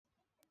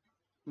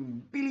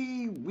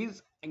Billy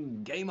Wiz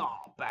and Gamer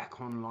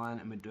back online,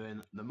 and we're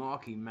doing the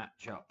marquee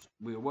matchups.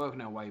 We're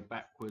working our way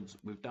backwards.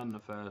 We've done the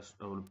first,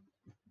 or the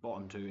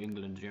bottom two: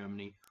 England,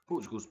 Germany,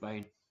 Portugal,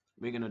 Spain.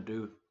 We're going to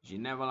do the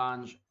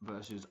Netherlands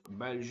versus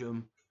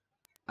Belgium,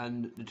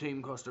 and the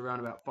team costs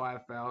around about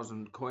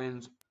 5,000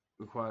 coins,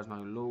 requires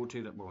no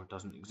loyalty, that well, it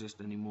doesn't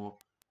exist anymore,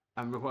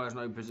 and requires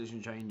no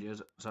position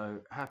changes, so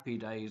happy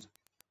days.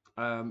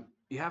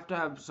 You have to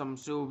have some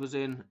silvers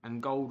in,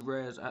 and gold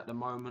rares at the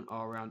moment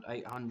are around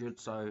 800,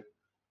 so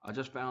I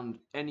just found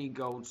any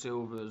gold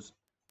silvers,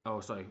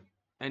 oh sorry,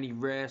 any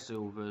rare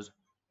silvers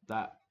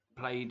that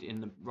played in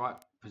the right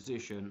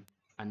position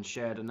and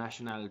shared a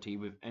nationality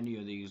with any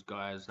of these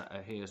guys that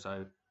are here,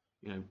 so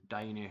you know,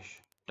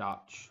 Danish,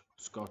 Dutch,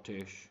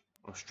 Scottish,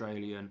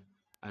 Australian,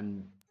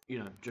 and you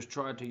know, just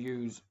try to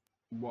use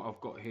what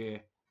I've got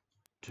here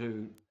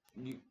to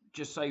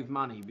just save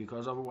money,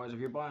 because otherwise if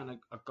you're buying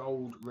a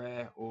gold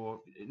rare, or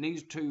it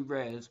needs 2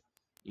 rares,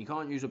 you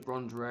can't use a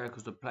bronze rare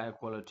because the player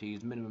quality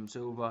is minimum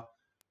silver.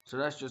 So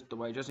that's just the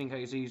way, just in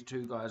case these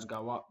 2 guys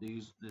go up,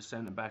 the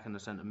centre back and the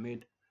centre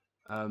mid.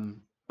 But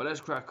let's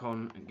crack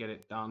on and get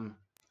it done.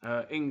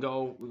 In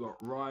goal we got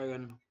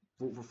Ryan,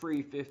 bought for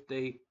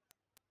 350,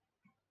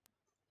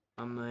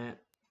 and the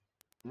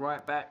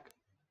right back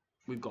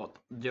we've got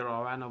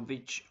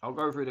Juranovic. I'll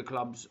go through the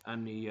clubs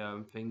and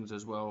the things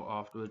as well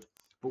afterwards.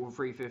 Bought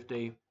for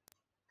 350.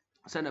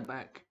 Centre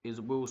back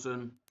is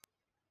Wilson.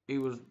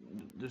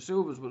 The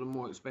silvers were the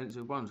more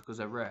expensive ones because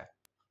they're rare.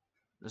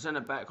 The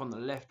centre back on the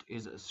left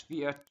is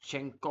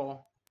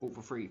Sviatchenko. Bought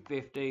for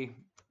 350.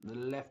 The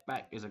left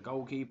back is a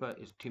goalkeeper.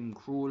 It's Tim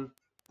Krul.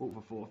 Bought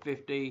for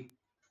 450.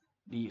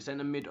 The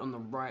centre mid on the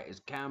right is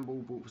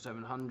Campbell. Bought for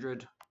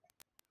 700.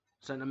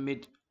 Centre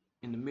mid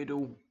in the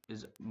middle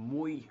is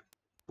Moy.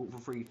 Bought for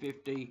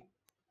 350.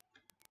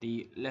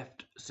 The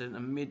left centre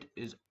mid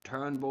is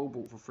Turnbull,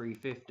 bought for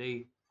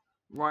 350.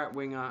 Right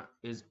winger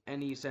is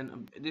any centre.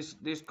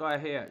 This guy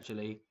here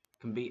actually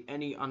can be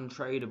any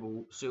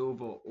untradeable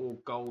silver or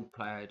gold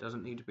player. It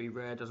doesn't need to be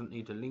rare, doesn't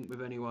need to link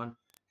with anyone.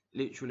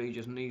 Literally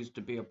just needs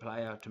to be a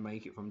player to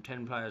make it from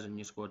 10 players in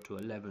your squad to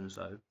 11.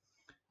 So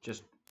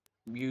just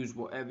use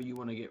whatever you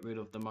want to get rid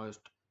of the most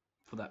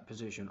for that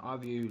position.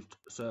 I've used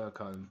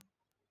Sercombe,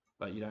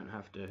 but you don't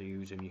have to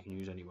use him, you can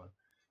use anyone.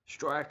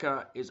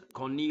 Striker is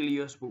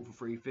Cornelius, bought for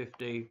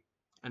 350,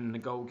 and the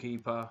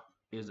goalkeeper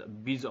is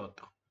Bizot,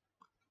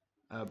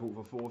 bought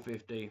for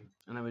 450.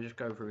 And then we just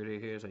go through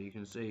it here so you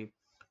can see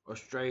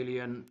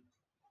Australian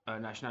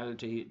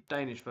nationality,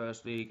 Danish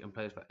First League, and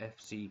plays for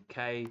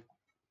FCK.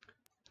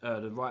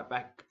 The right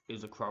back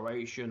is a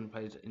Croatian,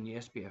 plays in the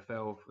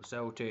SPFL for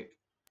Celtic.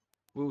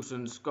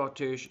 Wilson,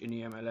 Scottish in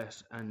the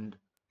MLS and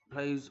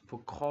plays for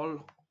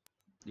Col.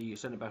 The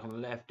centre back on the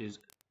left is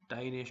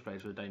Danish,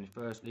 plays for the Danish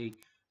First League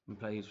and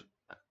plays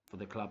for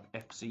the club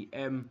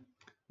FCM.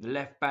 The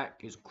left back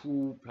is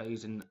Krul,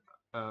 plays in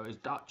is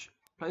Dutch,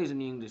 plays in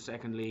the English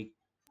Second League,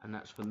 and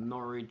that's for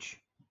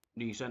Norwich.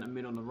 The centre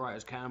mid on the right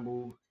is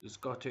Campbell, is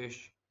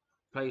Scottish,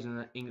 plays in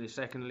the English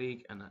Second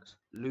League, and that's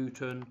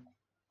Luton.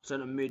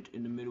 Centre mid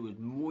in the middle is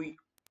Moy,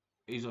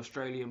 he's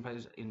Australian,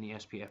 plays in the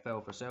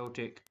SPFL for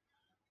Celtic.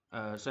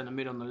 Centre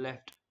mid on the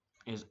left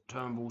is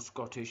Turnbull,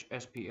 Scottish,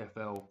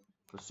 SPFL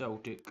for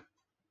Celtic,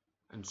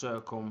 and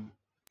Sercombe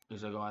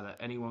is a guy that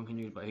anyone can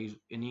use, but he's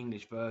in the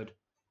English third,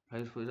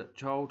 plays for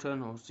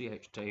Charlton or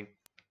CHT.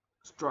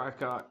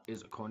 Striker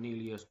is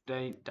Cornelius,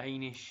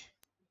 Danish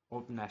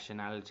of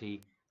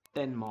nationality,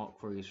 Denmark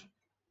for his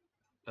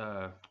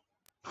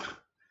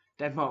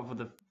Denmark for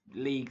the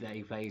league that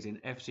he plays in,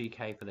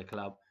 FCK for the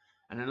club,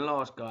 and then the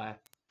last guy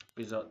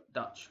is a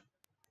Dutch,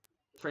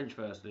 French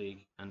First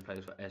League, and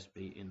plays for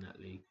SB in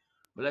that league.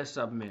 But let's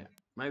submit.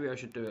 Maybe I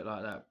should do it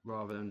like that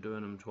rather than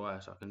doing them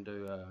twice. I can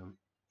do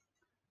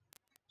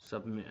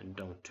submit and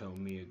don't tell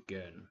me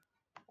again.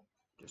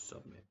 Just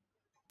submit.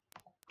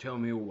 Tell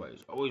me always.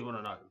 Always want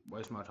to know.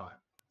 Waste my time.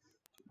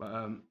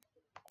 But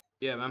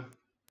yeah, man,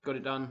 got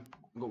it done.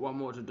 I've got one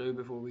more to do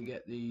before we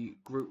get the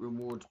group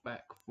rewards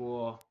back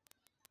for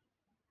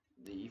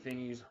the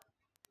thingies.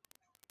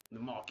 The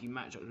marquee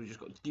matchups. We just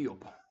got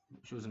Diop,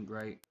 which wasn't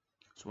great.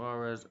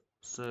 Suarez,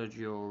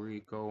 Sergio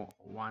Rico,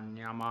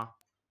 Wanyama.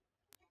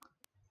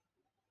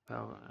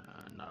 Well,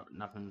 no,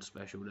 nothing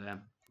special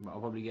there. But I'll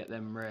probably get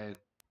them rare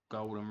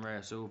gold and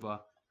rare silver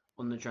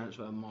on the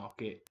transfer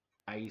market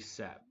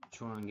ASAP.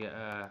 Try and get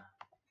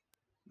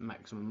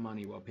maximum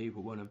money while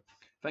people want them.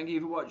 Thank you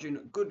for watching.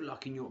 Good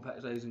luck in your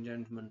packs, ladies and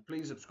gentlemen.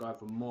 Please subscribe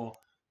for more.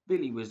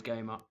 Billy Wiz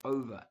Gamer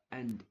over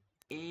and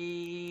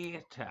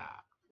out.